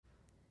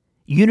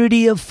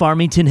Unity of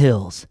Farmington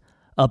Hills,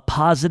 a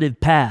positive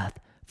path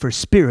for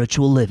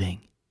spiritual living.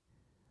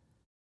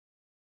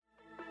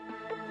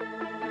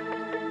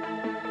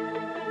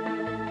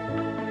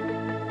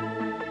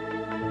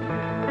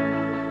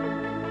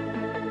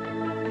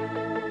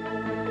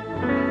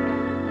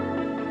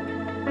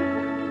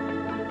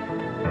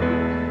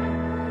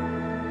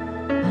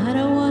 I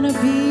don't want to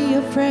be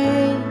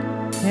afraid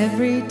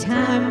every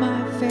time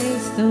I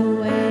face the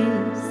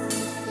waves.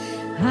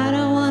 I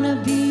don't want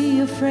to be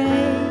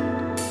afraid.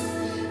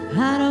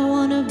 I don't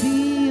want to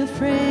be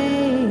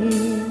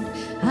afraid.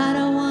 I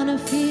don't want to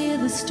fear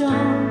the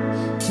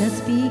storm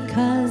just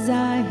because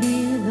I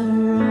hear the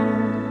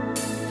roar.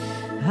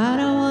 I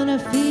don't want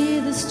to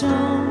fear the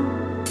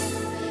storm.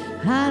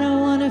 I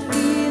don't want to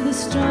fear the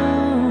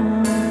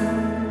storm.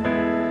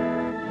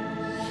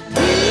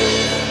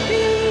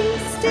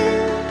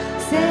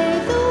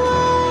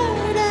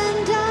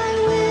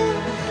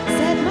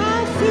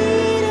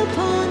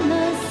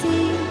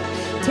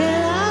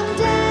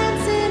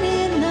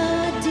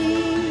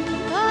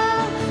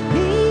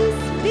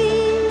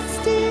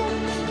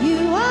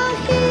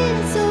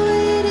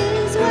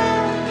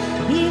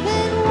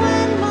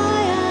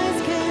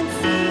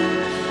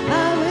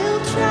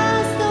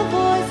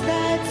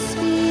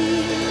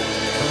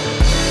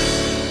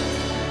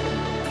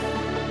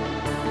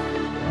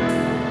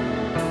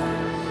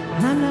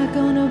 I'm not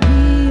gonna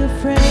be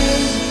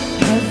afraid,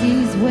 'cause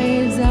these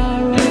waves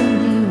are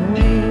only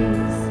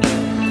waves.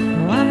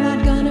 Oh, I'm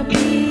not gonna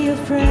be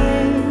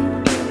afraid.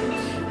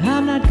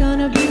 I'm not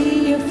gonna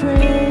be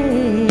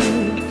afraid.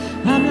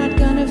 I'm not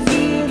gonna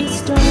fear the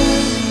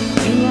storm.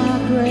 You are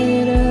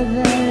greater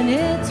than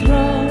its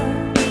roar.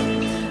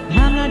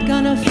 I'm not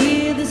gonna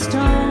fear the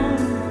storm.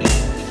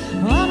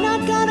 Oh, I'm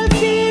not gonna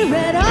fear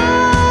it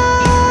all.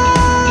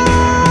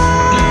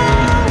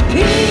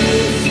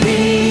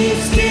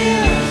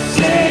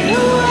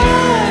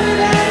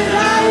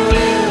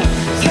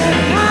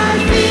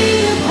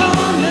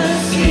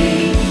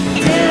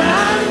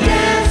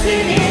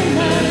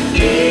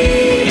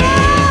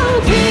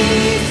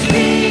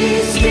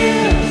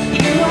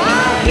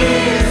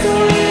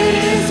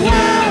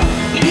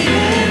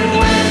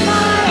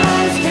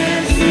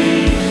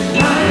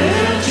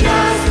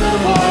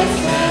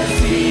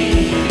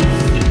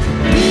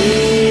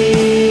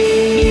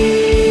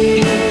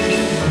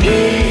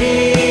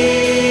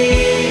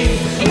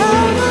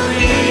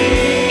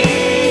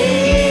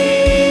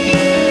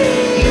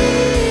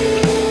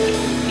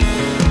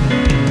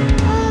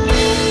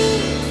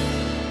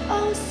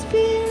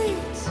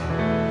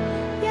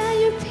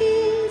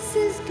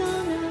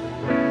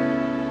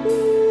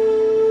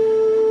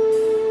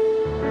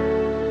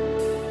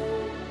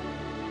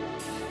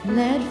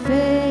 Let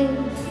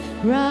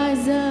faith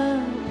rise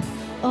up,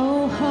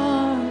 oh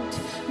heart,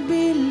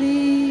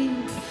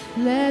 believe.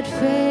 Let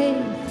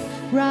faith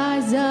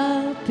rise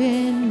up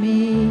in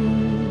me.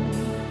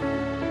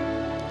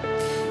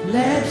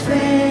 Let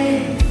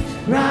faith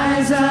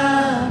rise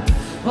up,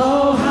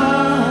 oh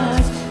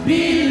heart,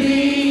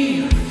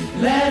 believe.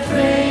 Let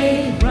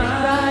faith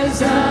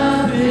rise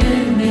up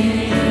in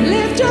me.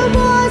 Lift your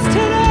voice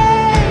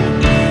today.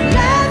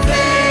 Let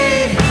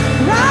faith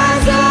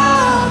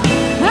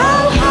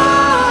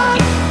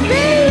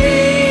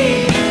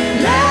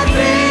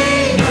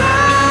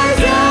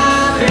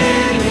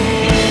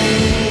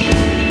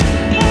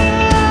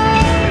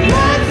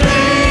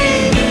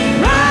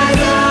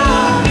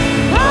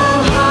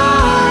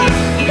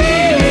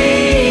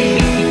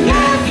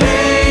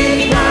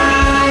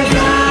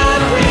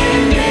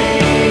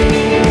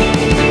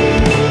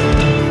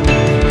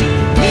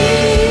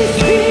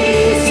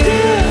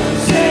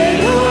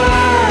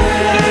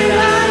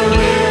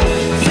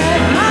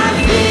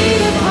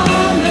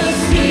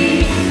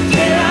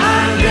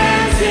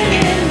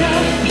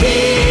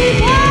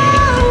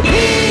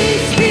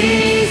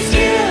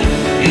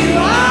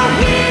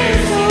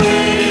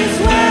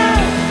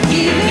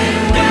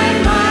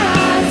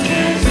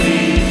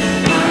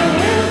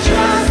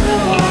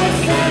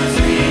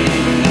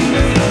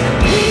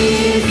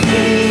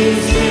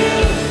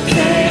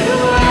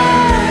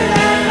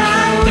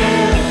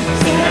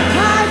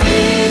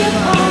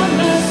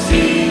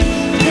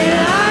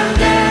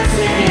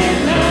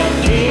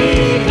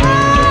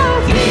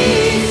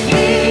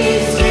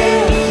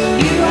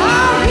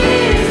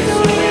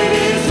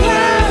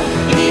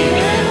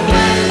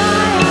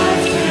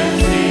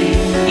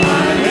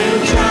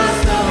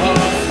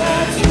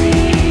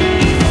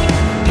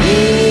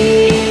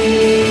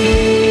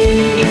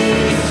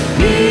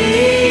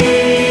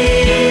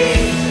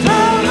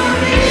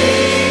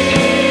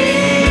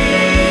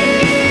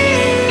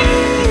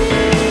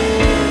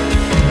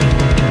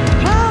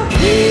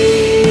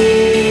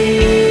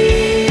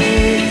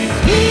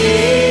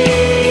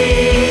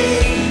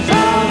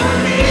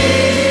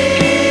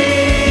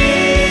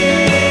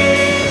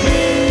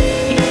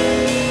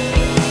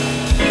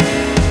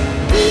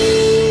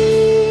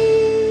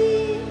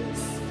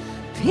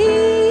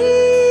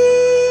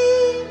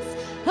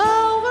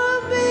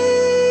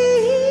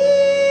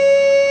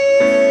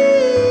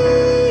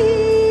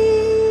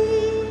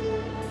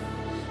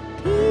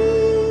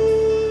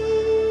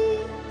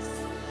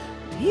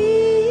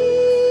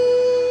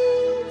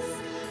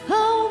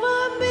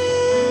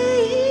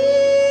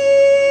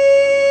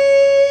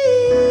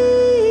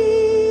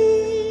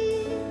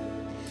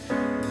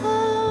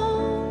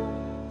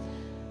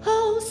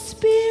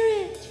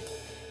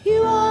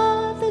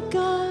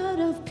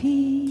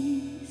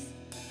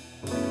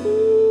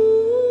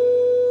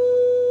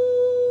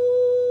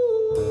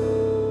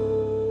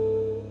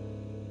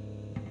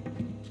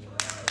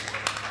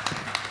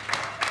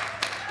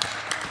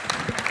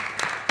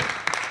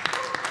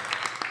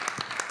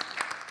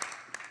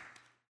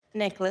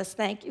Nicholas,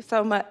 thank you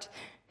so much.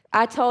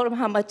 I told him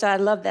how much I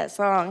love that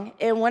song.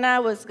 And when I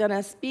was going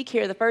to speak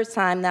here the first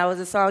time, that was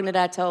a song that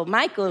I told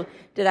Michael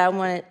that I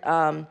wanted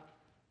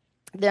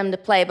them to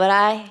play, but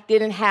I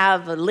didn't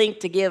have a link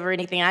to give or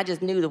anything. I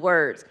just knew the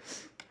words.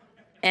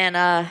 And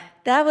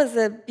that was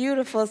a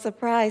beautiful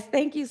surprise.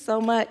 Thank you so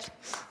much.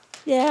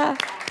 Yeah.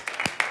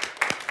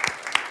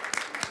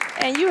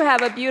 And you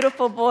have a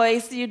beautiful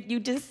voice. You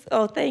just,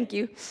 oh, thank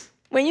you.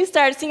 When you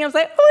started singing, I was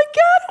like, oh my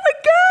God, oh my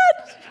God.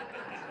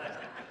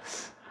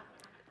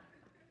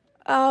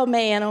 Oh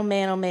man, oh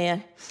man, oh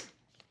man.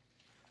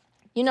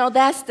 You know,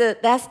 that's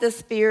the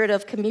spirit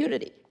of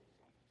community.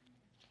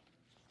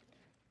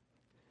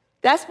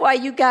 That's why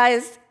you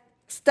guys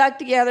stuck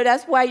together.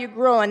 That's why you're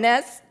growing.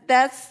 That's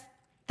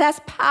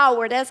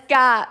power. That's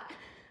God.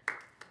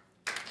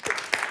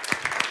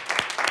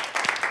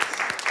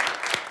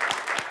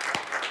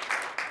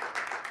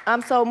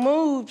 I'm so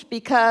moved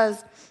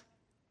because,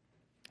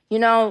 you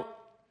know,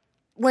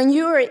 when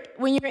you're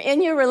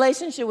in your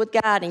relationship with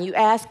God and you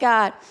ask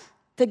God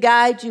to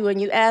guide you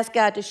and you ask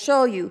God to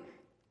show you,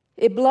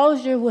 it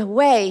blows you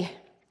away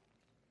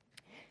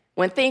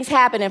when things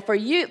happen. And for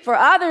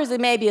others, it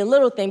may be a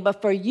little thing,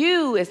 but for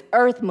you, it's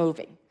earth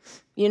moving,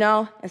 you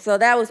know? And so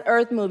that was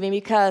earth moving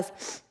because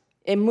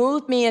it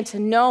moved me into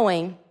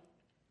knowing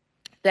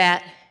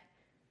that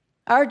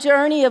our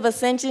journey of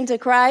ascension to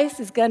Christ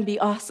is going to be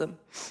awesome.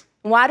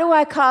 Why do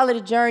I call it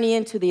a journey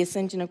into the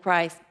ascension of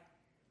Christ?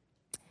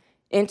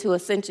 Into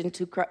ascension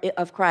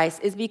of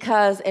Christ is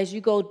because as you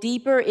go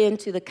deeper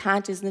into the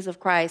consciousness of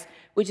Christ,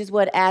 which is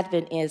what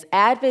Advent is.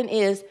 Advent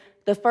is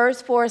the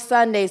first 4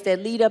 Sundays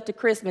that lead up to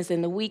Christmas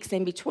and the weeks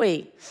in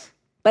between.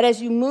 But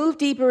as you move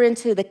deeper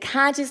into the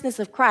consciousness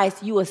of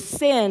Christ, you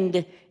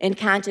ascend in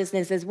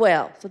consciousness as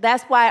well. So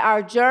that's why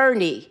our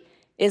journey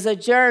is a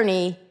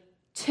journey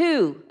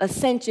to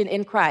ascension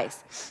in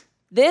Christ.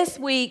 This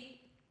week,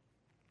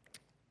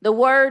 the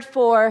word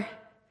for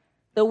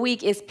the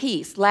week is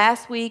peace.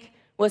 Last week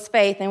was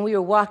faith, and we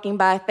were walking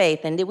by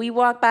faith. And did we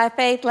walk by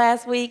faith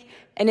last week?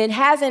 And it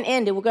hasn't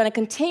ended. We're going to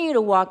continue to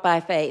walk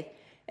by faith.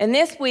 And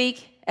this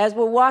week, as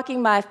we're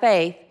walking by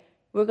faith,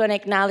 we're going to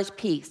acknowledge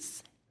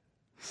peace.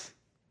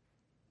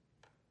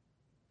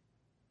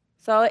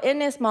 So in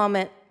this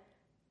moment,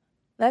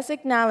 let's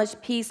acknowledge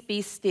peace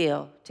be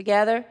still.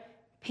 Together,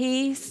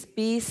 peace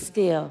be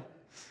still.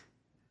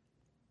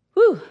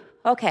 Whew,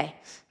 okay.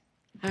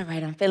 All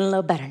right, I'm feeling a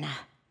little better now.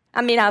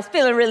 I mean, I was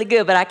feeling really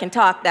good, but I can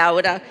talk now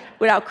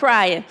without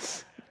crying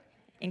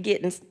and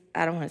getting,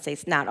 I don't want to say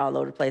snot all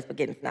over the place, but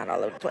getting snot all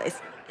over the place.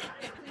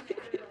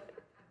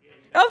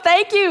 Oh,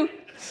 thank you.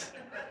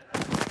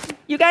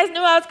 You guys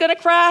knew I was going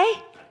to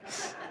cry?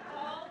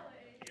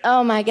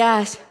 Oh, my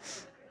gosh.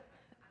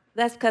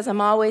 That's because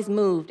I'm always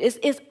moved.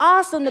 It's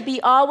awesome to be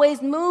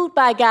always moved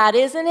by God,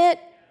 isn't it?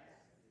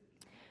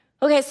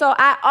 Okay, so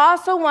I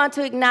also want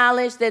to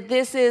acknowledge that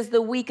this is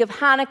the week of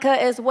Hanukkah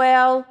as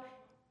well.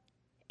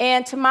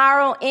 And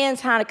tomorrow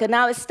ends Hanukkah.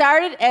 Now, it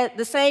started at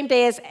the same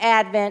day as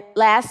Advent,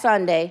 last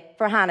Sunday,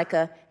 for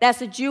Hanukkah.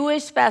 That's a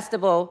Jewish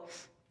festival.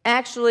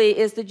 Actually,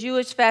 it's the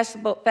Jewish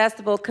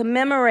festival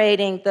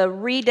commemorating the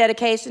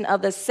rededication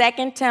of the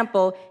Second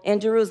Temple in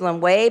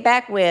Jerusalem, way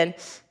back when,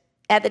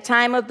 at the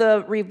time of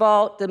the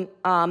revolt, the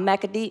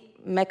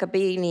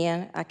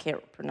Maccabean, I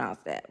can't pronounce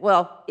that.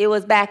 Well, it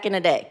was back in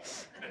the day.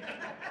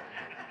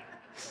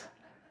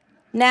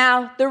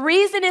 Now, the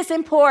reason it's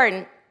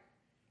important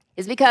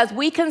is because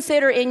we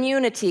consider in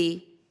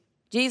unity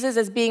Jesus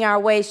as being our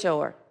way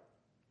shower.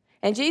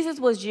 And Jesus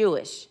was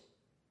Jewish.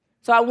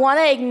 So I want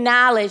to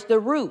acknowledge the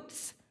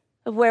roots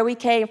of where we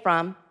came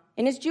from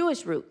and its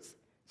Jewish roots.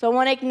 So I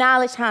want to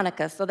acknowledge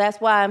Hanukkah. So that's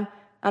why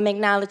I'm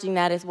acknowledging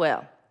that as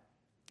well.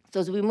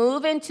 So as we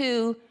move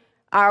into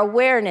our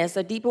awareness,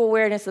 a deeper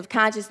awareness of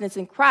consciousness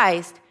in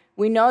Christ,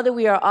 we know that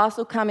we are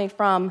also coming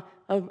from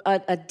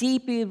a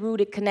deeply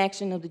rooted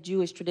connection of the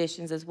Jewish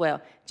traditions as well.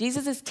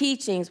 Jesus'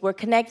 teachings were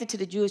connected to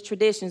the Jewish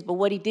traditions, but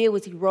what he did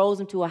was he rose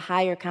them to a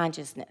higher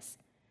consciousness.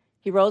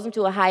 He rose them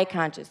to a higher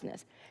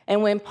consciousness.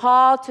 And when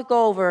Paul took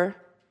over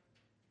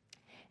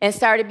and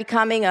started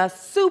becoming a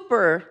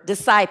super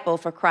disciple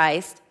for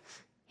Christ,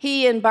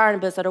 he and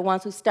Barnabas are the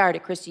ones who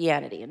started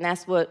Christianity. And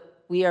that's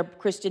what we are,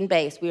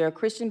 Christian-based. We are a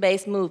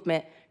Christian-based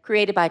movement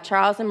created by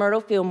Charles and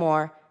Myrtle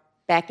Fillmore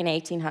back in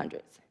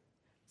 1800s.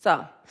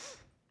 So,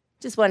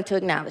 just wanted to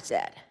acknowledge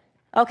that.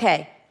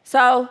 Okay,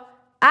 so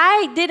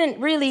I didn't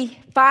really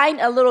find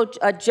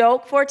a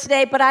joke for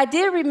today, but I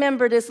did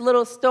remember this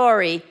little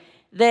story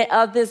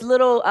of this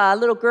little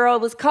girl.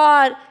 It was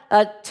called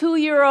A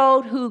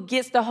 2-Year-Old Who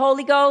Gets the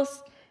Holy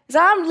Ghost. So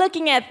I'm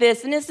looking at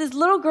this, and it's this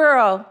little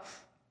girl.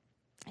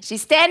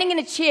 She's standing in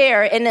a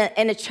chair,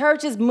 and the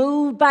church is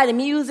moved by the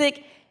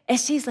music, and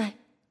she's like,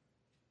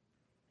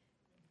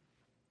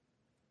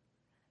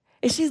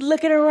 and she's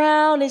looking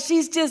around, and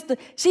she's just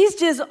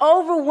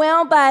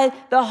overwhelmed by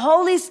the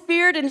Holy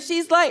Spirit, and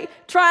she's like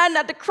trying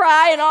not to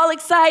cry and all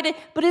excited.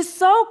 But it's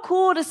so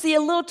cool to see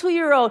a little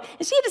 2-year-old,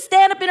 and she had to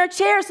stand up in her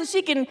chair so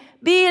she can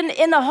be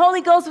in the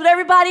Holy Ghost with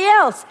everybody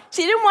else.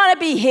 She didn't want to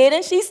be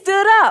hidden. She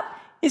stood up.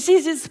 And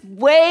she's just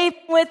waving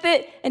with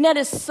it, and that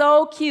is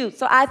so cute.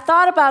 So I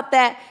thought about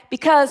that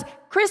because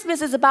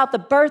Christmas is about the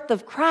birth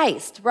of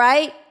Christ,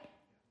 right?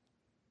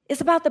 It's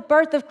about the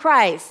birth of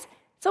Christ.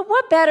 So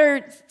what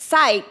better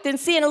sight than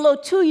seeing a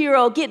little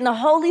 2-year-old getting the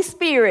Holy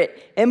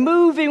Spirit and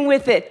moving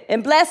with it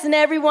and blessing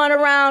everyone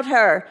around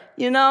her,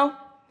 you know?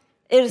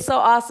 It was so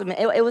awesome.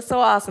 It was so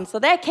awesome. So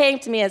that came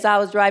to me as I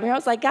was driving here. I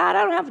was like, God,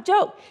 I don't have a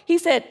joke. He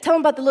said, tell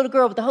him about the little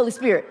girl with the Holy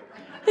Spirit.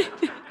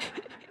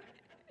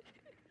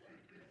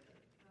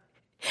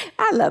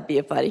 I love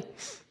being funny.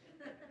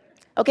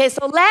 Okay,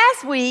 so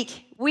last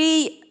week,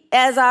 we,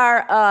 as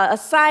our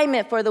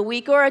assignment for the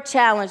week, or a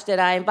challenge that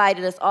I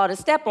invited us all to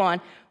step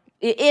on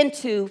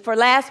into for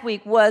last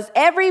week, was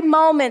every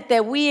moment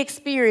that we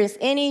experience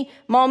any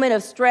moment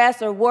of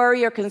stress or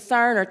worry or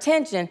concern or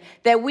tension,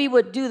 that we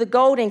would do the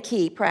Golden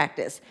Key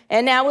practice.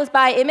 And that was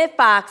by Emmett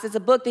Fox. It's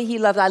a book that he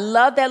loves. I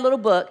love that little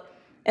book.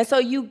 And so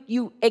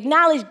you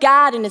acknowledge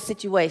God in the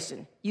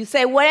situation. You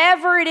say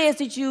whatever it is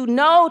that you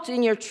know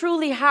in your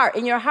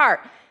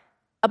heart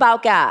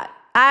about God.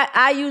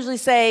 I usually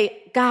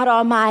say God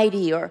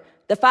Almighty, or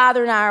the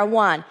Father and I are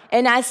one.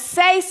 And I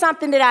say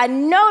something that I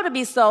know to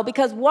be so,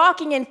 because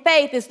walking in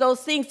faith is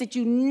those things that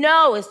you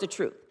know is the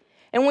truth.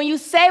 And when you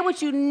say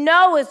what you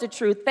know is the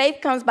truth, faith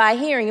comes by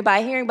hearing, and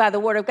by hearing by the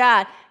word of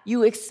God,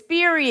 you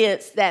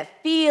experience that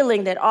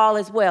feeling that all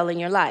is well in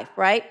your life,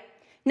 right?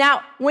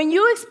 Now, when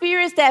you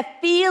experience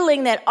that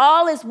feeling that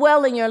all is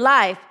well in your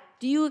life,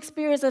 do you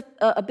experience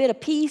a bit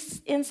of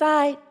peace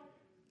inside?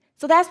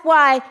 So that's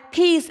why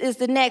peace is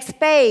the next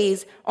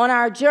phase on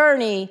our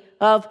journey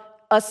of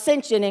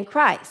ascension in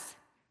Christ.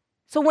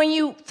 So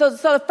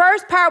the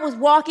first part was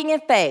walking in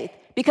faith,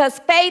 because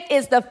faith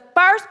is the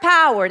first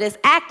power that's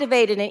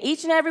activated in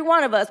each and every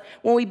one of us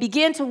when we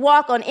begin to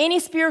walk on any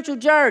spiritual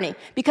journey,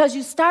 because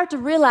you start to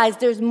realize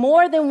there's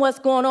more than what's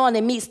going on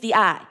that meets the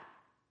eye.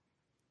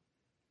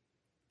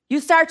 You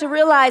start to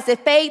realize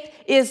that faith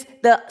is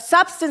the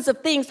substance of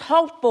things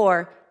hoped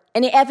for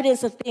and the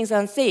evidence of things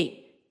unseen.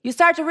 You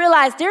start to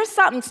realize there's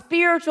something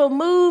spiritual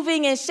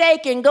moving and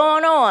shaking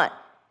going on.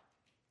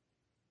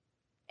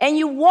 And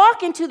you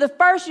walk into the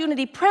first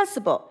unity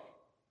principle.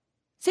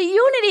 See,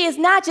 unity is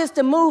not just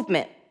a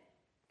movement.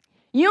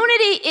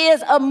 Unity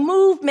is a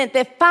movement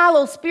that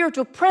follows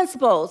spiritual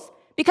principles,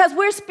 because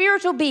we're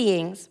spiritual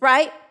beings,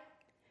 right?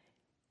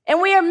 And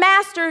we're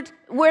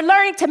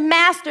learning to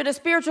master the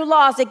spiritual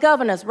laws that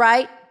govern us,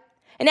 right?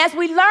 And as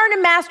we learn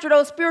to master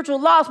those spiritual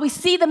laws, we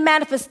see the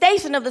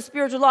manifestation of the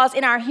spiritual laws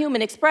in our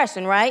human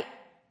expression, right?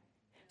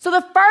 So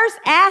the first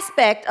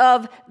aspect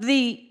of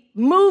the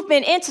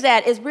movement into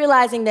that is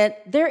realizing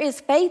that there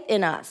is faith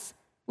in us.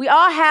 We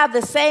all have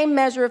the same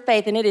measure of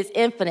faith, and it is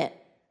infinite.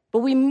 But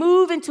we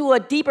move into a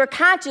deeper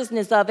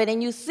consciousness of it,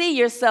 and you see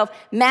yourself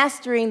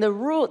mastering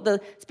the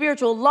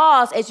spiritual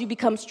laws as you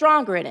become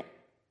stronger in it.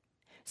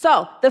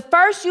 So the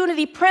first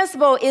unity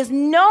principle is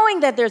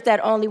knowing that there's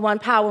that only one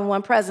power and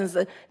one presence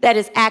that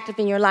is active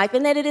in your life,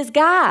 and that it is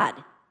God.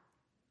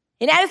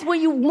 And that is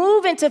when you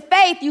move into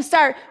faith, you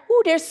start,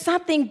 there's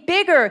something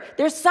bigger,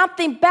 there's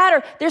something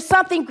better, there's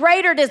something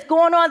greater that's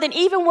going on than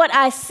even what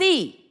I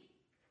see.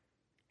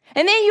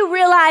 And then you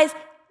realize,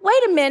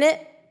 wait a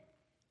minute,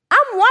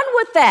 I'm one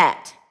with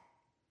that.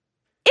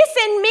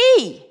 It's in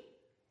me.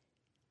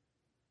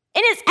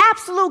 And it's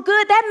absolute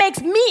good. That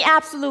makes me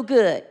absolute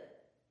good.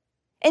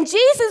 And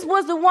Jesus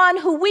was the one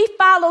who we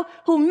follow,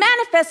 who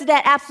manifested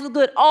that absolute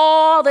good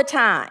all the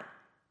time.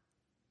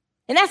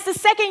 And that's the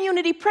second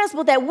unity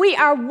principle, that we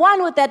are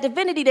one with that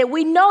divinity that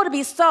we know to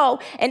be so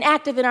and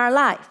active in our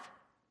life.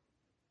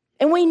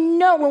 And we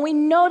know, when we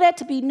know that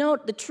to be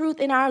the truth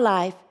in our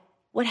life,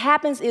 what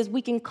happens is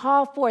we can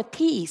call forth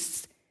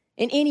peace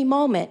in any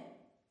moment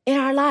in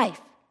our life.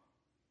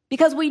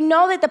 Because we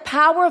know that the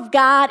power of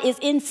God is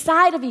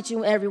inside of each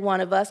and every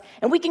one of us,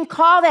 and we can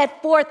call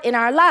that forth in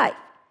our life.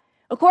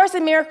 A Course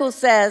in Miracles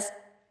says,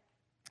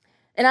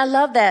 and I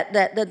love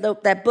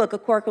that book,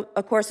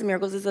 A Course in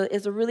Miracles,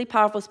 is a really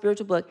powerful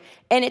spiritual book.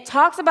 And it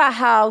talks about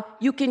how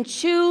you can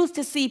choose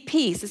to see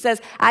peace. It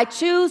says, I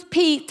choose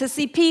peace to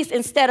see peace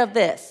instead of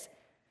this.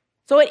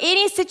 So in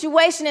any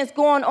situation that's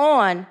going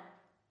on,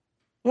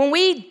 when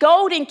we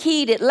golden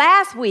keyed it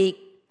last week,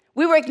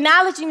 we were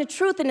acknowledging the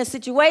truth in the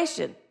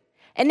situation.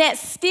 And that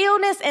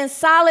stillness and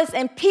solace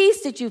and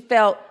peace that you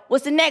felt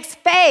was the next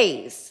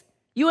phase.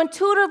 You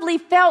intuitively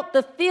felt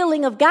the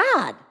feeling of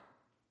God.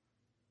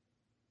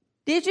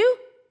 Did you?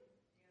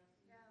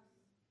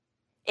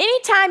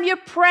 Anytime you're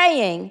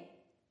praying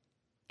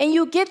and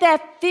you get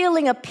that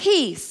feeling of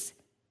peace,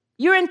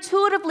 you're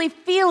intuitively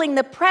feeling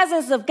the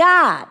presence of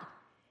God.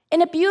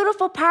 And the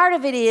beautiful part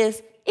of it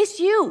is, it's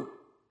you.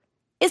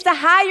 It's the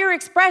higher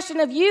expression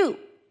of you.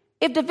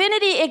 If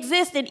divinity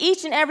exists in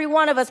each and every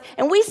one of us,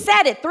 and we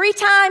said it 3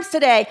 times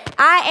today,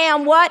 I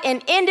am what?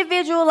 An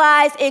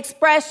individualized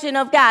expression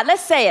of God.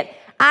 Let's say it.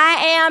 I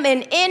am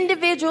an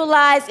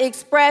individualized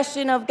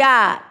expression of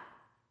God.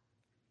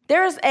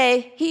 There's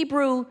a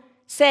Hebrew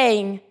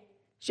saying,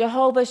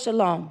 Jehovah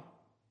Shalom.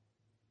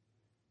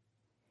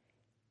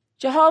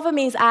 Jehovah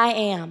means I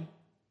am.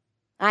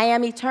 I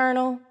am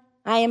eternal.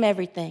 I am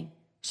everything.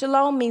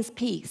 Shalom means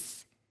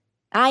peace.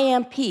 I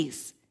am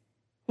peace.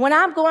 When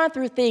I'm going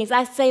through things,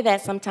 I say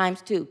that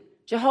sometimes too.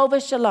 Jehovah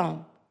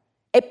Shalom.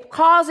 It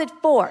calls it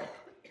forth.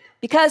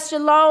 Because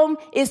shalom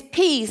is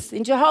peace,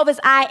 and Jehovah's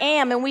I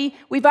am. And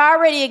we've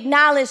already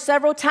acknowledged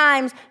several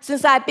times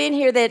since I've been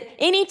here that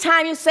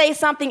anytime you say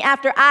something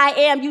after I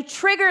am, you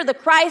trigger the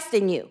Christ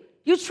in you.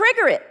 You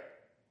trigger it.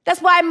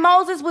 That's why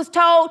Moses was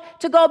told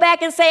to go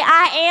back and say,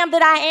 I am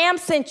that I am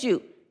sent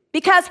you.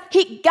 Because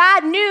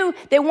God knew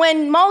that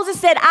when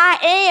Moses said, I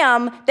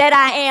am that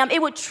I am,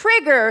 it would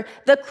trigger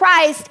the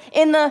Christ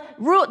in the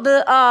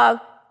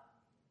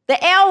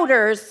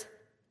elders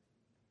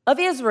of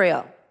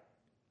Israel.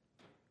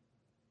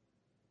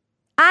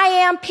 I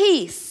am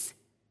peace.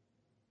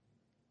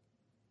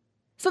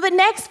 So the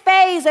next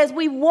phase as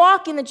we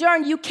walk in the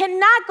journey, you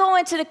cannot go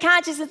into the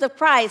consciousness of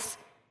Christ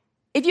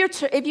if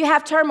you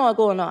have turmoil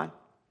going on.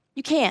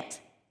 You can't,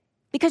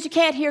 because you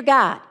can't hear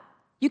God.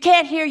 You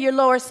can't hear your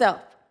lower self.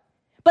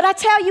 But I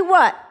tell you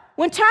what,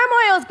 when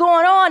turmoil is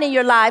going on in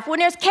your life, when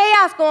there's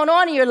chaos going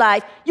on in your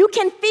life, you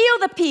can feel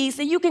the peace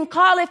and you can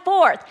call it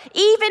forth,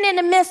 even in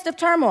the midst of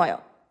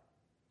turmoil,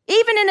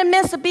 even in the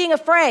midst of being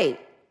afraid.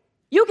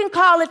 You can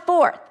call it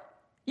forth.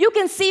 You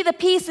can see the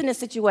peace in the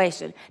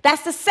situation.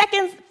 That's the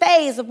second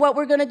phase of what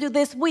we're going to do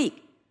this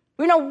week.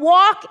 We're going to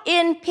walk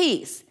in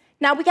peace.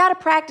 Now, we got to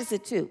practice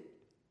it too.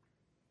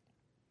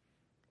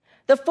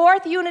 The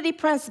fourth unity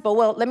principle,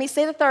 well, let me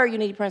say the third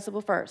unity principle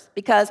first,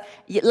 because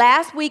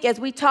last week as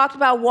we talked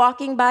about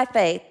walking by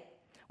faith,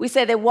 we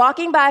said that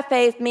walking by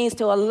faith means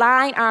to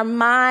align our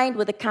mind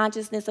with the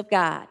consciousness of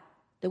God,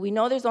 that we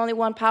know there's only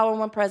one power and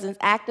one presence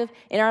active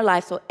in our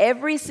life. So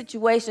every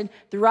situation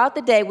throughout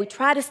the day, we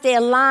try to stay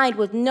aligned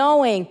with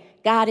knowing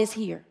God is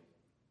here.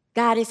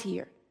 God is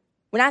here.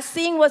 We're not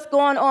seeing what's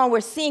going on.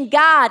 We're seeing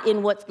God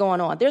in what's going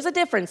on. There's a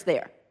difference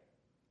there.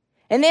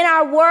 And then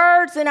our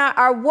words and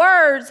our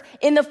words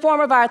in the form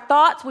of our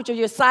thoughts, which are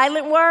your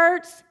silent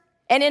words,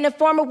 and in the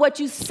form of what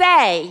you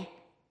say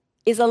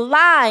is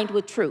aligned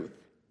with truth.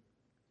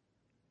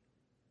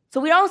 So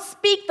we don't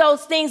speak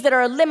those things that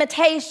are a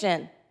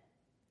limitation.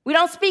 We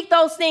don't speak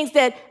those things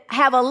that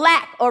have a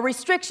lack or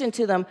restriction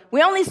to them.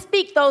 We only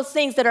speak those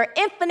things that are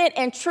infinite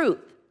and truth.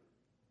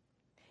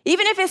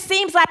 Even if it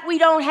seems like we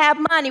don't have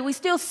money, we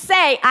still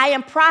say, I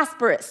am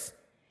prosperous.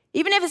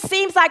 Even if it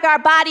seems like our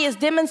body is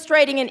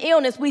demonstrating an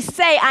illness, we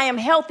say, I am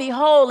healthy,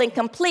 whole, and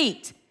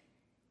complete.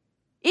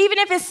 Even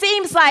if it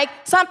seems like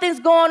something's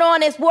going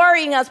on that's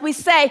worrying us, we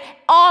say,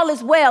 all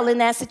is well in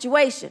that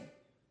situation.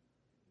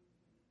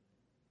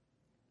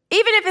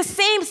 Even if it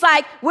seems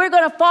like we're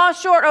going to fall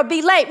short or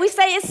be late, we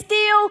say it's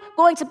still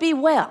going to be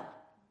well.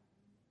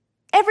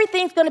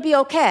 Everything's going to be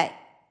okay.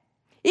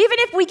 Even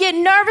if we get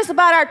nervous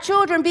about our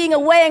children being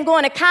away and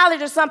going to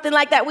college or something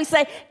like that, we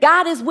say,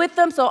 God is with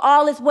them, so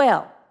all is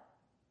well.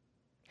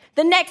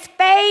 The next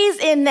phase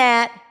in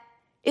that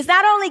is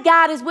not only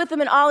God is with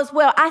them and all is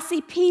well, I see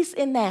peace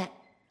in that.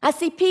 I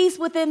see peace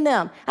within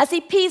them. I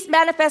see peace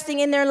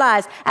manifesting in their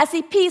lives. I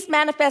see peace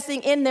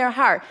manifesting in their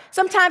heart.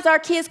 Sometimes our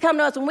kids come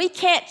to us and we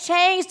can't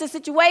change the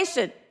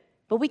situation,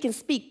 but we can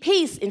speak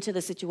peace into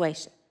the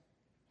situation.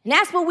 And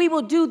that's what we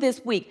will do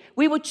this week.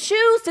 We will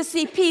choose to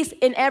see peace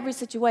in every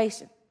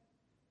situation.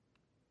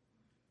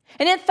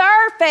 And then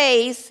third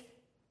phase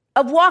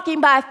of walking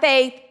by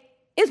faith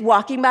is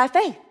walking by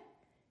faith.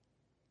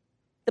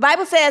 The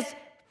Bible says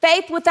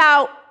faith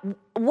without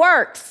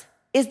works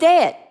is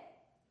dead.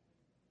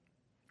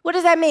 What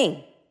does that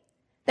mean?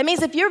 That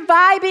means if you're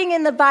vibing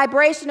in the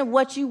vibration of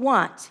what you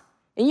want,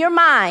 in your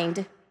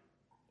mind,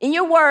 in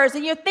your words,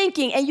 in your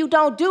thinking, and you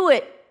don't do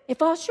it, it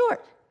falls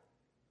short.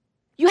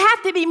 You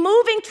have to be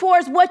moving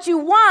towards what you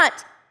want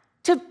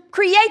to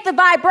create the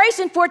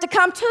vibration for it to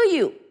come to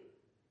you.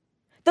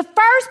 The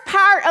first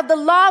part of the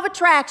law of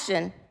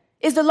attraction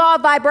is the law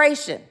of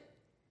vibration.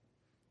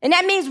 And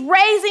that means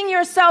raising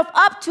yourself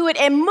up to it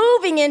and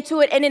moving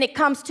into it, and then it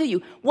comes to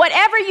you.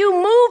 Whatever you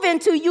move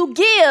into, you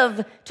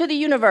give to the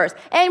universe.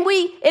 And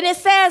it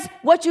says,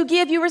 what you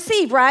give, you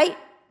receive, right?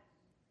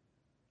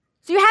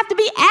 So you have to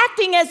be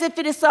acting as if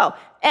it is so.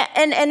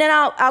 And then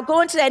I'll go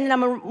into that, and then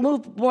I'm going to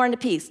move more into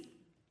peace.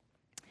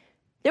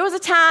 There was a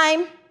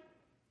time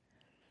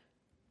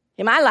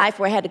in my life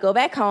where I had to go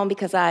back home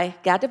because I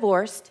got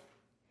divorced,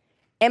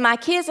 and my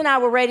kids and I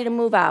were ready to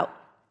move out.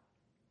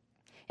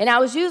 And I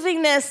was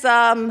using this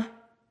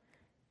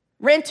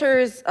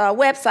renters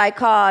website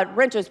called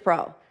Renters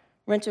Pro,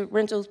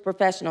 Rentals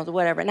Professionals or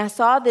whatever. And I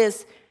saw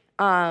this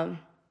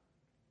flat.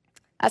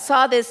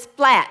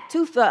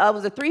 It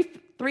was a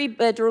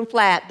three-bedroom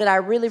flat that I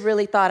really,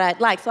 really thought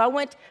I'd like.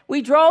 So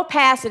we drove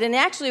past it, and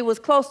actually it was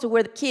close to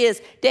where the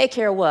kids'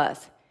 daycare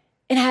was.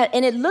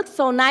 And it looked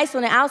so nice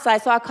on the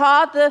outside. So I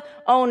called the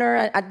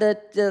owner,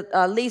 the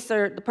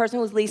leaser, the person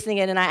who was leasing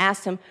it, and I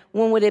asked him,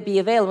 when would it be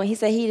available? And he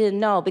said he didn't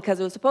know because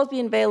it was supposed to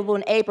be available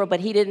in April, but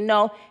he didn't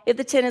know if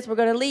the tenants were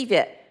going to leave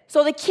yet.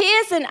 So the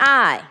kids and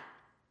I,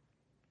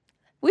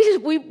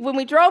 when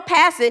we drove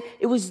past it,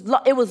 it was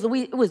long, and it was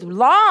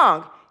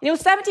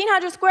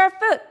 1,700 square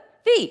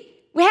feet.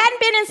 We hadn't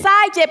been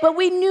inside yet, but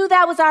we knew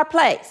that was our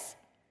place.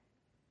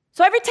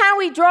 So every time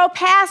we drove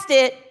past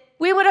it,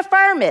 we would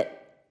affirm it.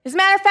 As a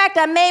matter of fact,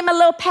 I made my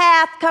little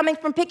path coming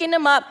from picking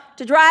them up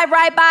to drive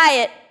right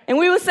by it, and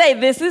we would say,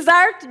 this is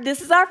our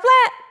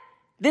flat.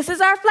 This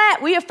is our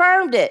flat. We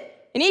affirmed it.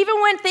 And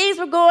even when things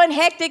were going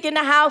hectic in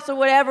the house or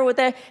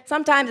whatever,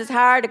 sometimes it's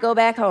hard to go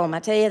back home. I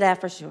tell you that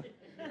for sure.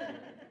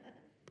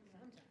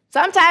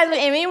 Sometimes,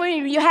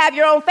 when you have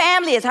your own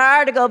family, it's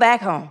hard to go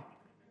back home.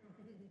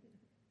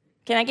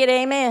 Can I get an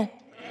amen?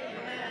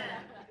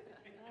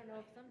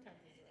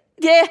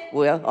 Yeah,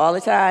 well, all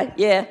the time,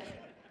 yeah.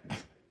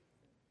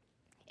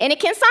 And it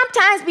can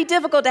sometimes be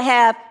difficult to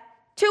have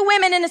two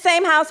women in the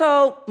same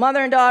household, mother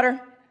and daughter,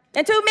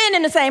 and two men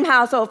in the same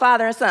household,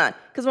 father and son.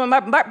 Because when my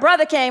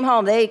brother came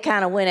home, they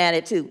kind of went at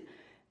it too.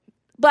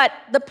 But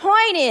the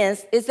point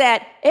is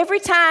that every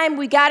time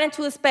we got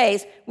into a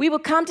space, we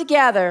would come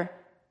together,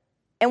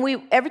 and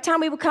every time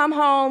we would come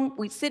home,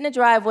 we'd sit in the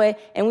driveway,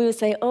 and we would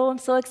say, oh, I'm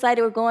so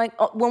excited we're going.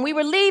 When we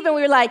were leaving,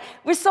 we were like,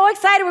 we're so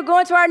excited we're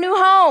going to our new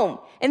home.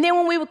 And then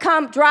when we would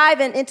come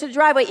driving into the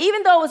driveway,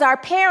 even though it was our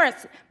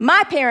parents,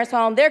 my parents'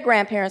 home, their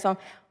grandparents' home,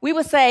 we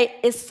would say,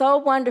 it's so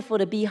wonderful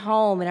to be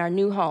home in our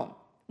new home.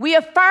 We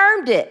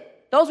affirmed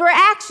it. Those were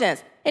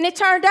actions. And it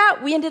turned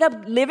out we ended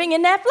up living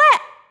in that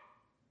flat.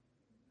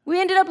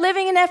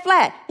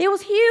 It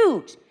was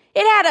huge.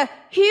 It had a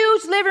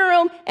huge living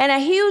room and a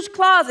huge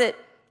closet.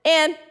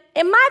 And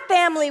in my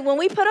family, when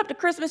we put up the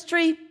Christmas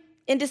tree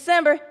in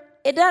December,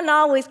 it doesn't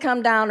always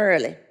come down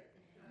early.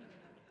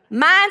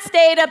 Mine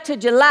stayed up to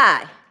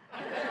July.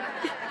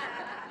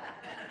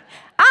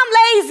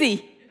 I'm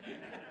lazy.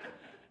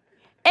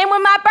 And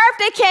when my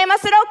birthday came, I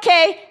said,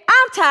 okay,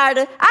 I'm tired.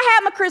 I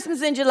had my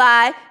Christmas in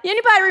July.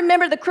 Anybody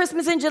remember the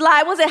Christmas in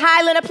July? Was it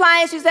Highland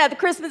Appliance used to have the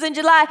Christmas in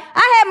July?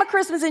 I had my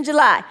Christmas in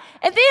July.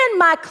 And then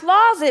my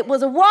closet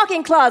was a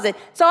walk-in closet,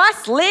 so I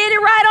slid it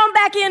right on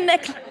back in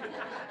there.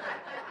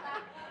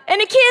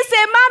 And the kids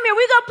said, Mommy, are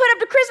we going to put up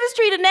the Christmas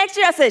tree the next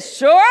year? I said,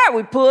 sure.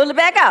 We pulled it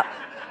back out.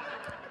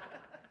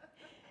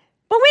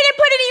 But we didn't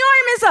put any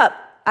ornaments up.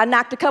 I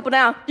knocked a couple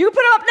down. You can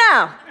put them up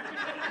now.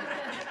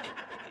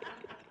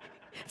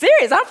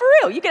 Serious, I'm for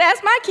real. You can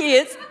ask my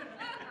kids.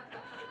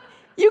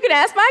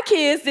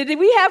 Did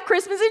we have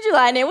Christmas in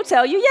July? And they will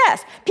tell you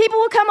yes. People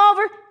will come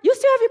over. You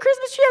still have your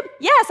Christmas tree up?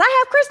 Yes,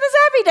 I have Christmas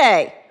every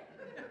day.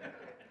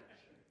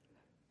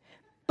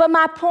 But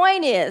my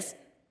point is,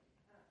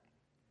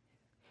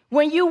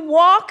 when you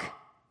walk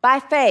by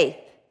faith,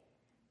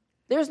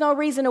 there's no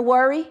reason to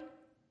worry.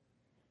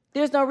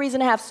 There's no reason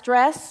to have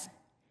stress.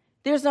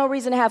 There's no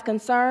reason to have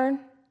concern.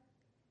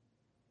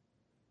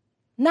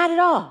 Not at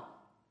all.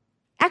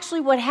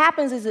 Actually, what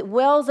happens is it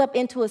wells up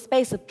into a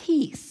space of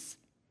peace.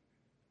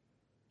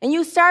 And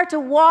you start to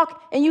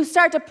walk and you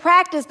start to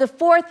practice the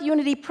fourth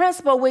unity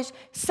principle, which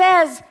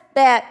says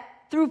that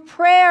through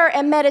prayer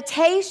and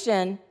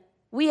meditation,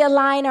 we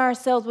align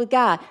ourselves with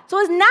God. So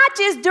it's not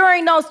just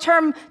during those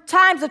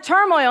times of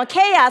turmoil and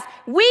chaos.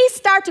 We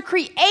start to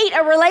create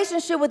a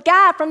relationship with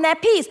God from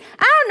that peace.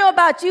 I don't know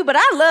about you, but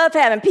I love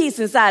having peace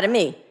inside of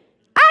me.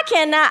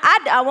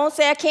 I won't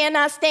say I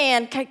cannot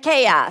stand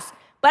chaos,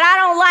 but I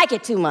don't like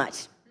it too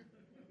much.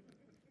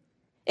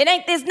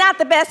 It's not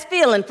the best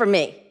feeling for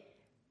me.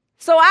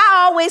 So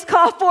I always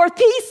call forth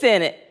peace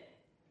in it.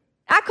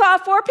 I call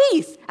for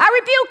peace. I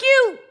rebuke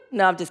you.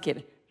 No, I'm just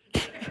kidding.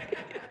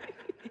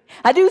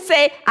 I do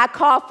say I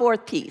call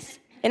forth peace,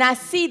 and I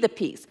see the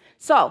peace.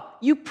 So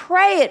you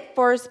pray it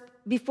first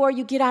before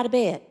you get out of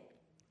bed.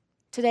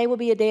 Today will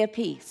be a day of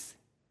peace.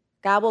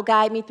 God will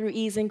guide me through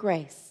ease and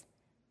grace.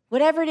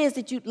 Whatever it is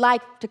that you'd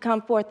like to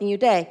come forth in your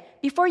day,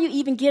 before you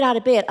even get out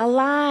of bed,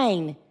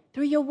 align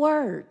through your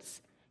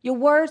words. Your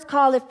words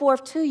call it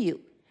forth to you.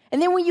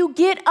 And then when you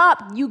get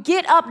up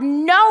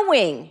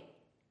knowing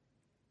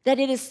that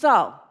it is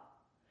so.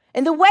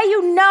 And the way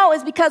you know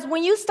is because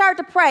when you start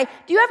to pray,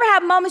 do you ever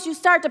have moments you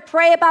start to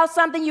pray about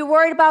something you're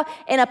worried about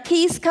and a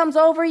peace comes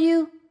over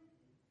you?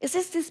 It's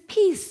just this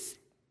peace,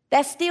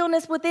 that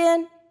stillness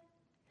within.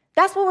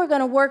 That's what we're going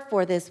to work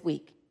for this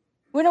week.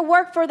 We're going to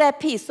work for that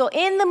peace. So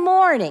in the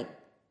morning,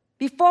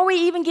 before we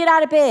even get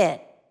out of bed,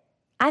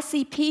 I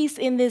see peace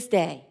in this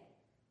day.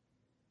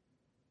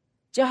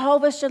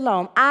 Jehovah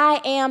Shalom,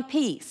 I am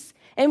peace.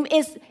 And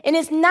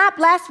it's not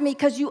blasphemy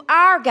because you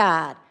are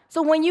God.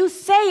 So when you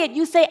say it,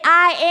 you say,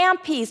 I am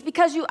peace,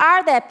 because you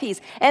are that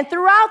peace. And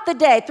throughout the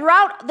day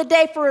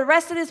for the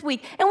rest of this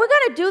week, and we're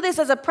going to do this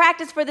as a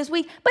practice for this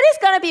week, but it's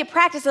going to be a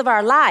practice of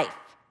our life.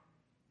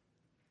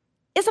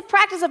 It's a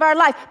practice of our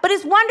life. But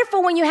it's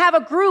wonderful when you have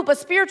a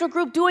spiritual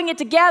group doing it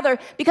together,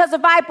 because the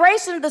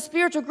vibration of the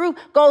spiritual group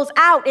goes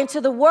out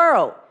into the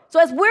world. So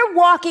as we're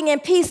walking in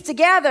peace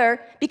together,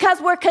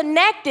 because we're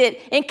connected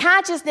in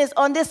consciousness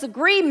on this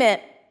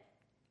agreement,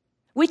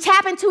 we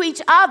tap into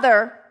each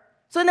other.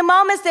 So in the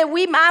moments that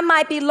I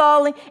might be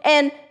lulling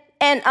and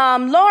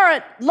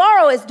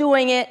Laurel is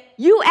doing it,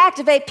 you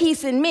activate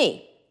peace in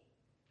me.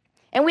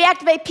 And we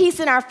activate peace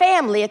in our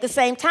family at the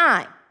same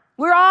time.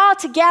 We're all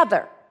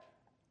together.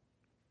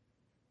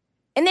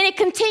 And then it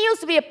continues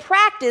to be a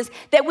practice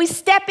that we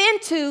step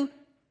into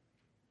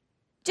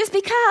just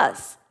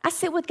because. I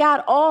sit with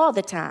God all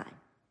the time.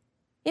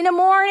 In the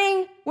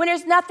morning, when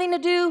there's nothing to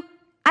do,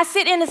 I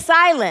sit in the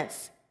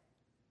silence.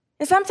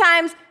 And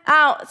sometimes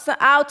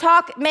I'll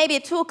talk maybe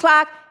at 2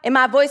 o'clock and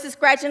my voice is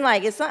scratching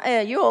like,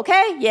 you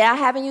okay? Yeah, I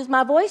haven't used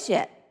my voice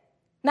yet.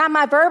 Not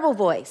my verbal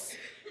voice.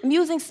 I'm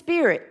using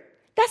spirit.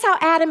 That's how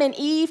Adam and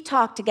Eve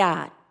talked to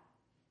God.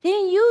 They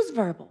didn't use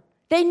verbal.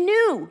 They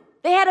knew.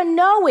 They had a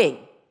knowing.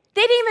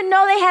 They didn't even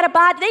know they had a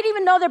body. They didn't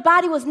even know their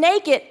body was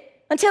naked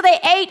until they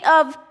ate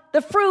of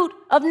the fruit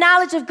of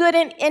knowledge of good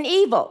and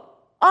evil.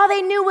 All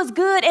they knew was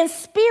good and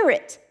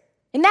spirit.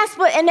 And that's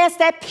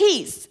that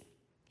peace.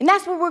 And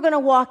that's what we're going to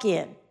walk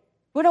in.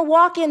 We're going to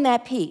walk in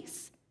that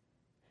peace.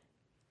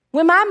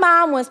 When my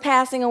mom was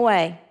passing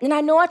away, and I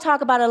know I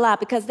talk about it a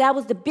lot because that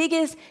was the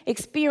biggest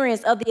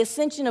experience of the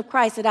ascension of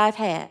Christ that I've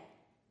had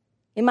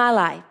in my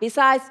life,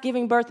 besides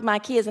giving birth to my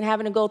kids and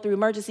having to go through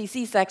emergency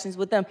C-sections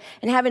with them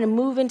and having to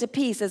move into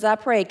peace as I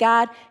pray,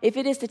 God, if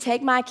it is to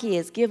take my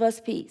kids, give us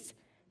peace.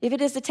 If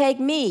it is to take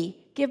me,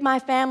 give my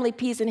family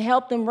peace and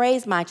help them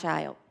raise my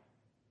child.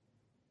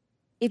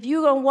 If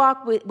you're going to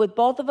walk with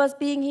both of us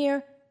being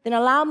here, then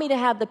allow me to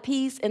have the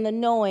peace and the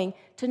knowing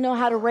to know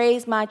how to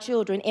raise my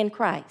children in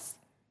Christ.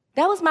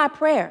 That was my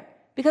prayer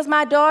because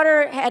my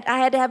daughter, I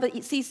had to have an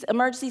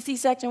emergency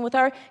C-section with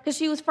her because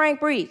she was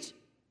Frank Breach.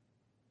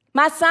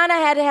 My son, I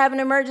had to have an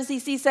emergency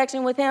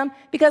C-section with him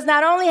because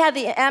not only had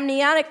the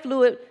amniotic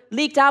fluid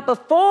leaked out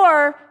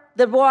before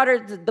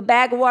the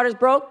bag of waters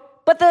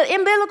broke, but the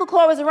umbilical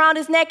cord was around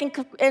his neck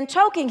and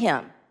choking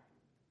him.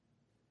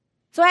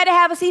 So I had to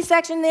have a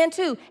C-section then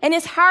too. And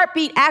his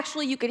heartbeat,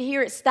 actually, you could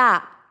hear it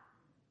stop.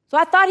 So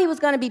I thought he was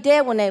going to be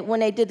dead when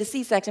they did the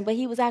C-section, but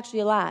he was actually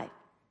alive.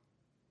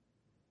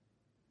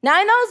 Now,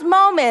 in those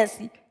moments,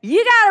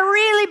 you got to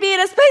really be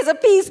in a space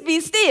of peace, be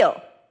still.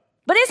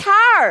 But it's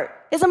hard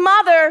as a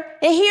mother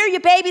and hear your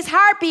baby's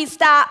heartbeat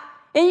stop,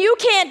 and you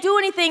can't do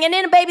anything, and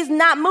then the baby's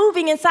not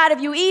moving inside of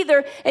you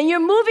either, and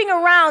you're moving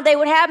around. They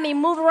would have me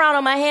move around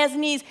on my hands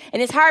and knees,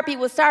 and his heartbeat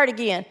would start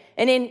again.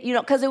 And then,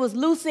 because it was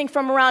loosening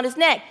from around his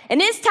neck. And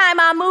this time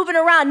I'm moving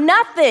around,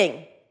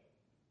 nothing.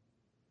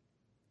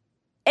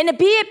 And to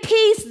be at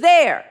peace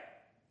there,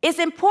 it's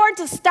important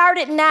to start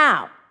it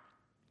now.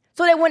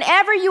 So that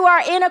whenever you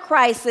are in a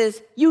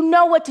crisis, you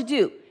know what to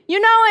do. You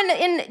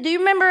know, do you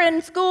remember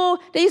in school,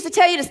 they used to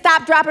tell you to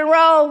stop, drop, and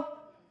roll?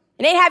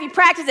 And they'd have you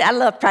practice it. I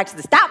love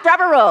practicing. Stop, drop,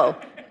 and roll.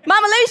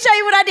 Mama, let me show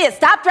you what I did.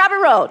 Stop, drop,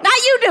 and roll. Now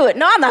you do it.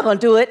 No, I'm not going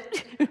to do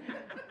it.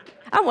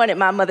 I wanted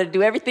my mother to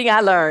do everything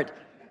I learned.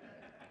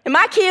 And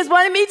my kids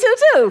wanted me to,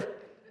 too.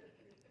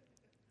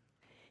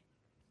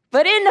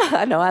 But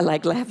I know I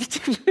like laughing,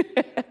 too.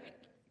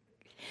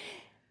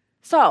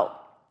 So,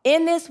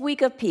 in this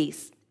week of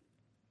peace,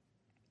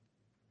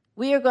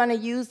 we are going to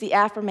use the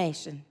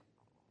affirmation,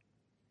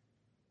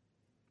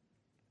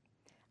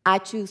 I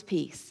choose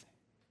peace.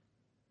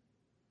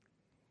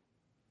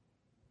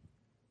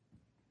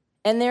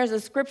 And there's a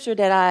scripture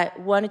that I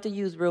wanted to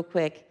use real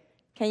quick.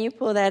 Can you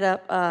pull that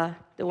up,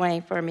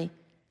 Dwayne, for me?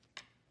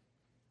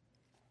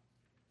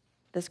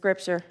 The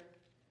scripture.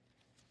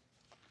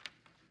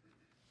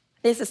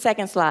 This is the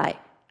second slide.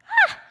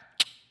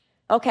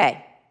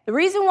 Okay. The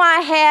reason why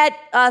I had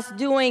us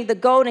doing the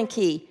golden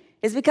key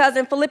is because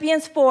in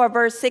Philippians 4,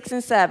 verse 6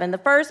 and 7, the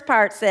first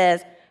part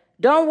says,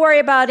 don't worry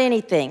about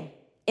anything.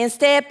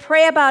 Instead,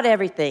 pray about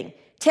everything.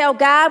 Tell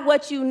God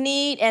what you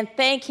need and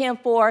thank him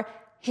for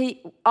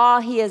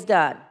all he has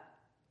done.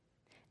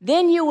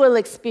 Then you will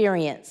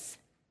experience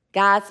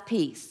God's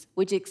peace,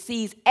 which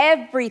exceeds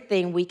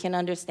everything we can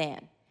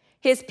understand.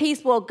 His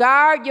peace will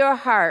guard your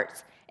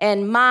hearts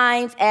and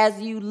minds as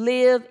you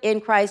live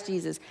in Christ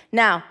Jesus.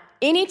 Now,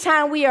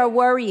 anytime we are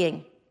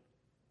worrying,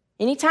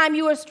 anytime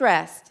you are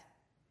stressed,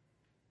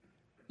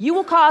 you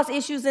will cause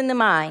issues in the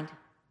mind.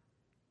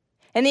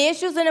 And the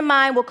issues in the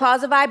mind will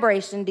cause a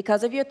vibration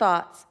because of your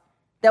thoughts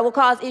that will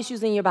cause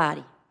issues in your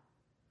body.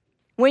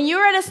 When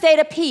you're in a state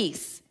of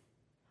peace,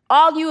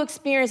 all you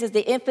experience is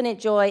the infinite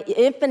joy,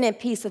 infinite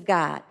peace of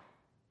God.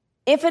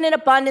 Infinite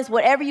abundance,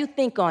 whatever you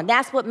think on,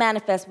 that's what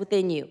manifests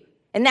within you.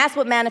 And that's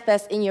what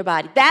manifests in your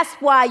body. That's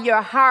why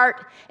your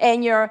heart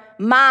and your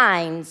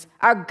minds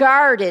are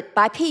guarded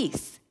by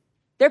peace.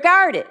 They're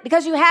guarded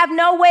because you have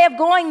no way of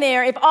going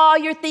there if all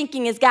you're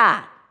thinking is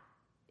God.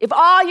 If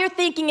all you're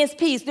thinking is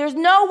peace, there's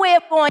no way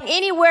of going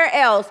anywhere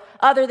else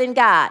other than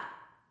God.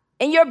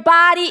 And your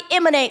body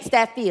emanates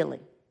that feeling.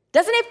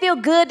 Doesn't it feel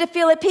good to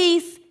feel at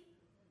peace?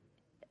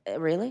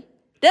 Really?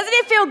 Doesn't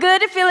it feel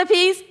good to feel at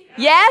peace?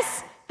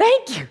 Yes?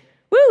 Thank you.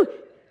 Woo.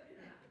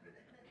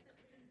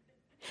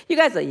 You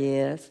guys are,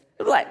 yes.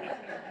 I'm like,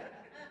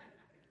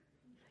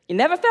 you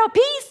never felt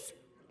peace?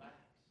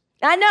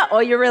 I know. Oh,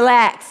 you're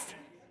relaxed.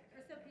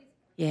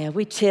 Yeah,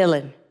 we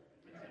chilling.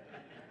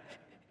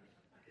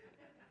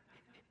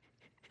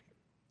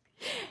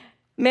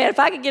 Man, if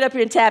I could get up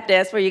here and tap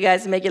dance for you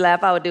guys to make you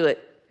laugh, I would do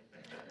it.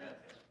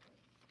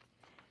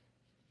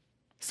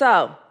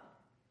 So,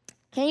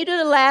 can you do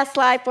the last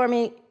slide for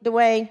me,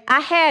 Dwayne? I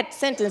had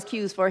sentence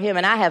cues for him,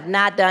 and I have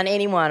not done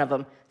any one of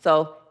them.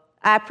 So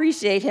I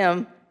appreciate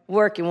him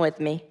working with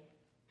me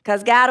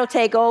because God will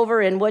take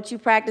over, and what you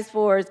practice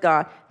for is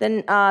gone.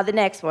 Then the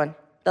next one.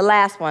 The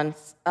last one,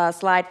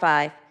 slide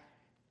 5.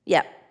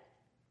 Yep.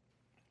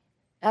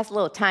 That's a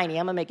little tiny.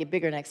 I'm going to make it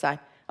bigger next time.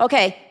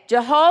 Okay,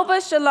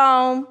 Jehovah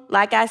Shalom,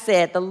 like I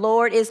said, the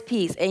Lord is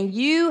peace, and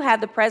you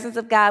have the presence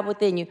of God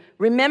within you.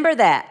 Remember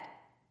that.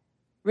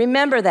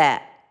 Remember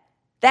that.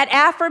 That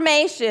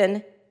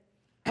affirmation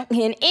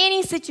in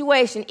any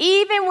situation,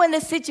 even when the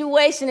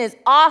situation is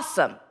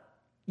awesome,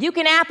 you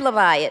can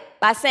amplify it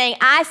by saying,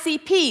 I see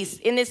peace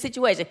in this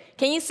situation.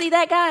 Can you see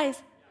that,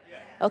 guys?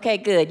 Yeah. Okay,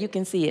 good. You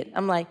can see it.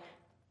 I'm like,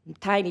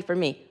 tiny for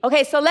me.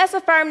 Okay, so let's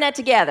affirm that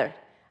together.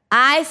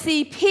 I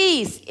see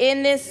peace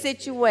in this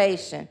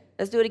situation.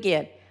 Let's do it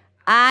again.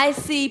 I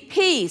see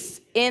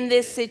peace in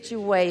this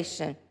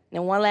situation.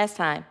 And one last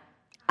time.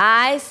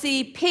 I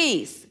see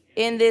peace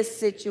in this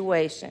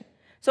situation.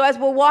 So as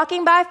we're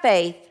walking by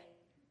faith,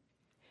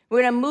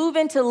 we're going to move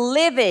into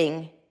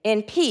living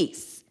in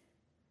peace.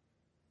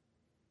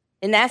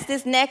 And that's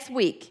this next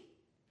week.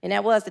 And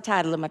that was the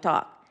title of my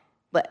talk.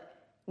 But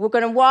we're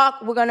going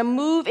to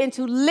move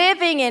into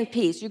living in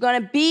peace. You're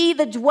going to be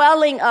the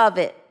dwelling of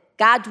it.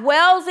 God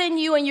dwells in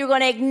you, and you're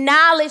going to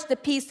acknowledge the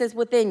peace that's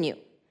within you.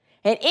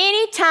 And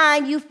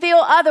anytime you feel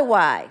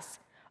otherwise,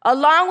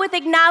 along with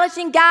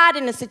acknowledging God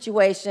in the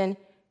situation,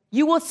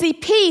 you will see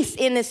peace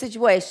in the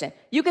situation.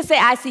 You can say,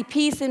 I see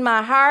peace in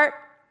my heart.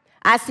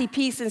 I see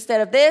peace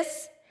instead of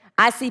this.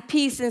 I see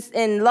peace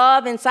in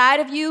love inside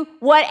of you.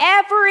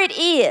 Whatever it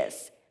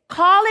is,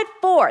 call it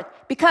forth,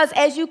 because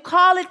as you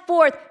call it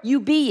forth, you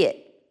be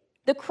it.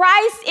 The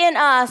Christ in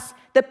us,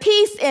 the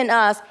peace in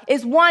us,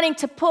 is wanting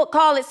to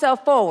call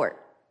itself forward.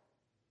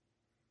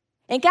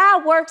 And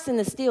God works in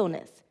the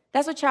stillness.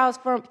 That's what Charles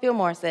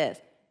Fillmore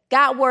says.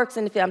 God works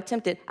in the stillness. I'm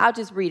tempted. I'll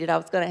just read it. I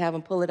was going to have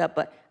him pull it up,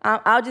 but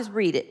I'll just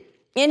read it.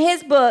 In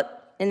his book,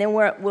 and then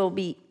we'll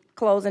be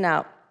closing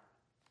out.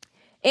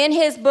 In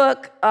his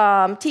book,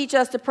 Teach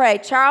Us to Pray,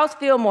 Charles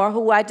Fillmore,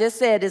 who I just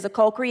said is a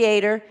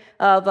co-creator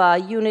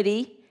of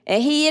Unity,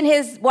 and he and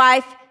his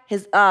wife,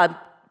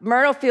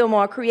 Myrtle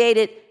Fillmore,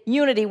 created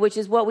Unity, which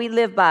is what we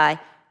live by.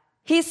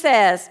 He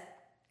says,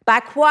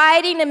 by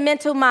quieting the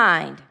mental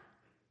mind,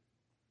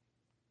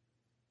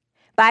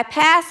 by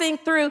passing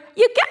through,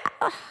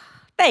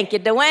 thank you,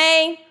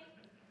 Dwayne.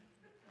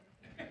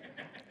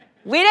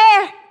 We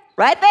there,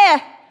 right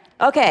there.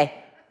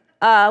 Okay,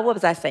 what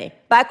was I saying?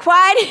 By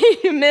quieting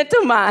the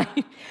mental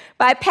mind,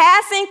 by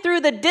passing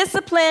through the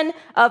discipline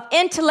of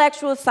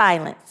intellectual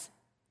silence,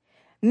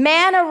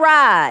 man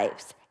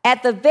arrives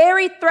at the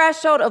very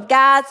threshold of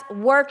God's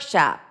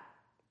workshop,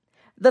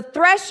 the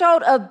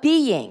threshold of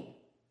being.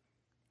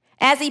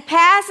 As he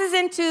passes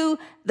into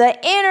the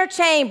inner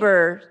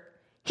chamber,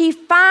 he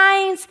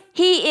finds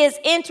he is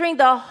entering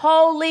the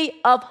Holy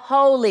of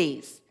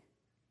Holies.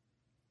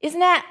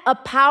 Isn't that a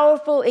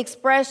powerful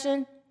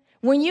expression?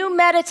 When you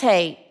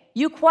meditate,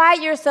 you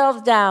quiet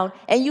yourselves down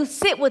and you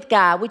sit with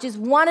God, which is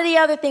one of the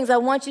other things I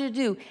want you to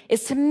do,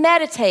 is to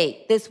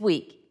meditate this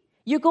week.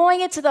 You're going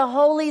into the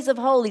holies of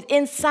holies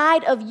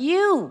inside of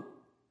you,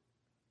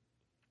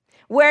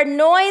 where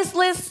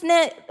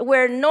noiselessly,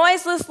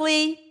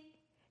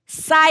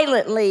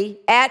 silently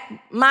at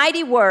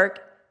mighty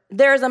work,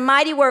 there's a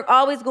mighty work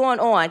always going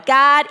on.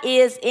 God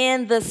is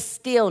in the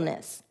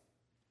stillness.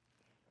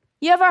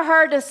 You ever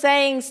heard the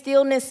saying,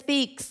 stillness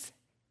speaks?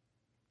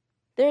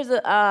 There's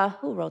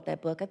who wrote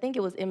that book? I think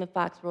it was Emmett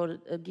Fox wrote it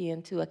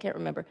again, too. I can't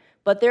remember.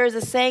 But there's a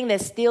saying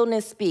that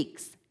stillness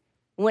speaks.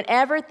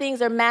 Whenever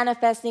things are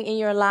manifesting in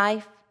your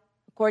life,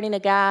 according to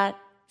God,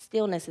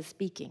 stillness is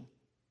speaking.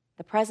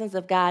 The presence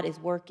of God is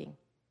working.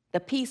 The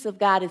peace of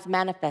God is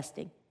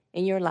manifesting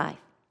in your life.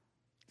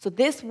 So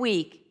this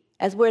week,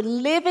 as we're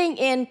living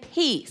in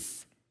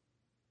peace,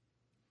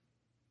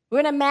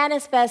 we're going to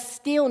manifest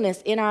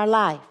stillness in our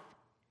life.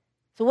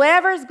 So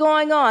whatever's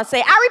going on,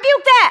 say, I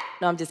rebuke that.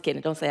 No, I'm just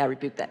kidding. Don't say I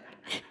rebuke that.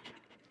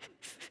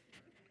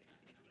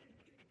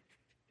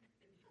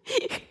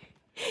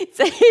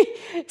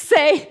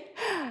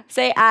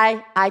 say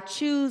I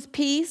choose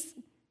peace,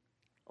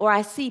 or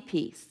I see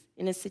peace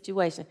in this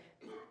situation.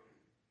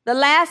 Do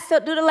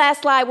the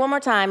last slide one more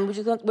time. We're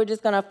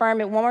just going to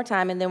affirm it one more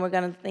time, and then we're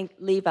going to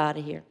leave out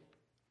of here.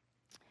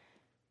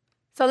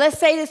 So let's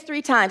say this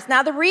 3 times.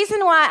 Now, the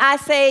reason why I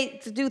say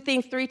to do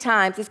things 3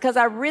 times is because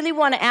I really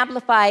want to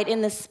amplify it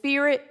in the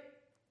spirit,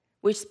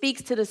 which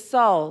speaks to the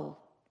soul,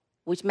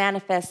 which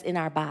manifests in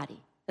our body.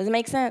 Does it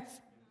make sense?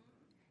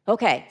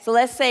 Okay, so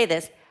let's say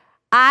this.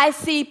 I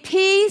see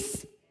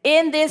peace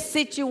in this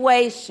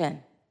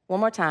situation. One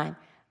more time.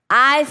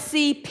 I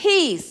see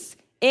peace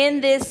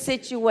in this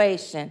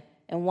situation.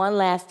 And one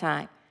last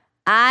time.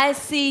 I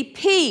see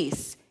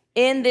peace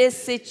in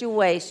this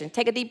situation.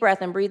 Take a deep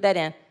breath and breathe that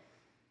in.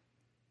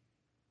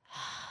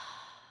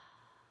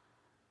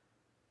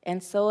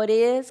 And so it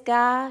is,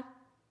 God.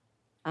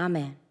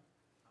 Amen.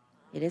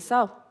 It is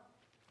so.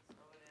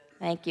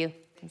 Thank you.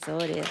 And so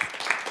it is.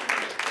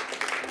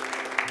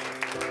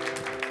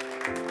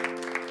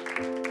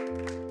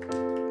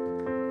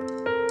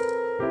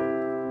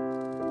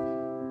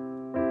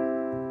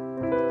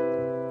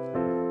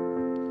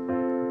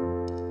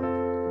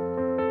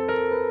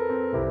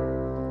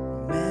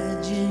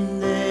 Imagine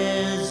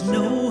there's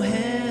no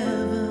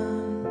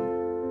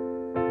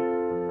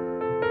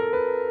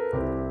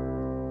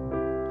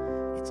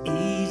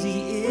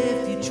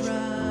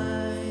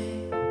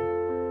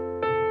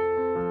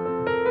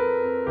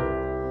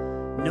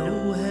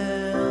No help.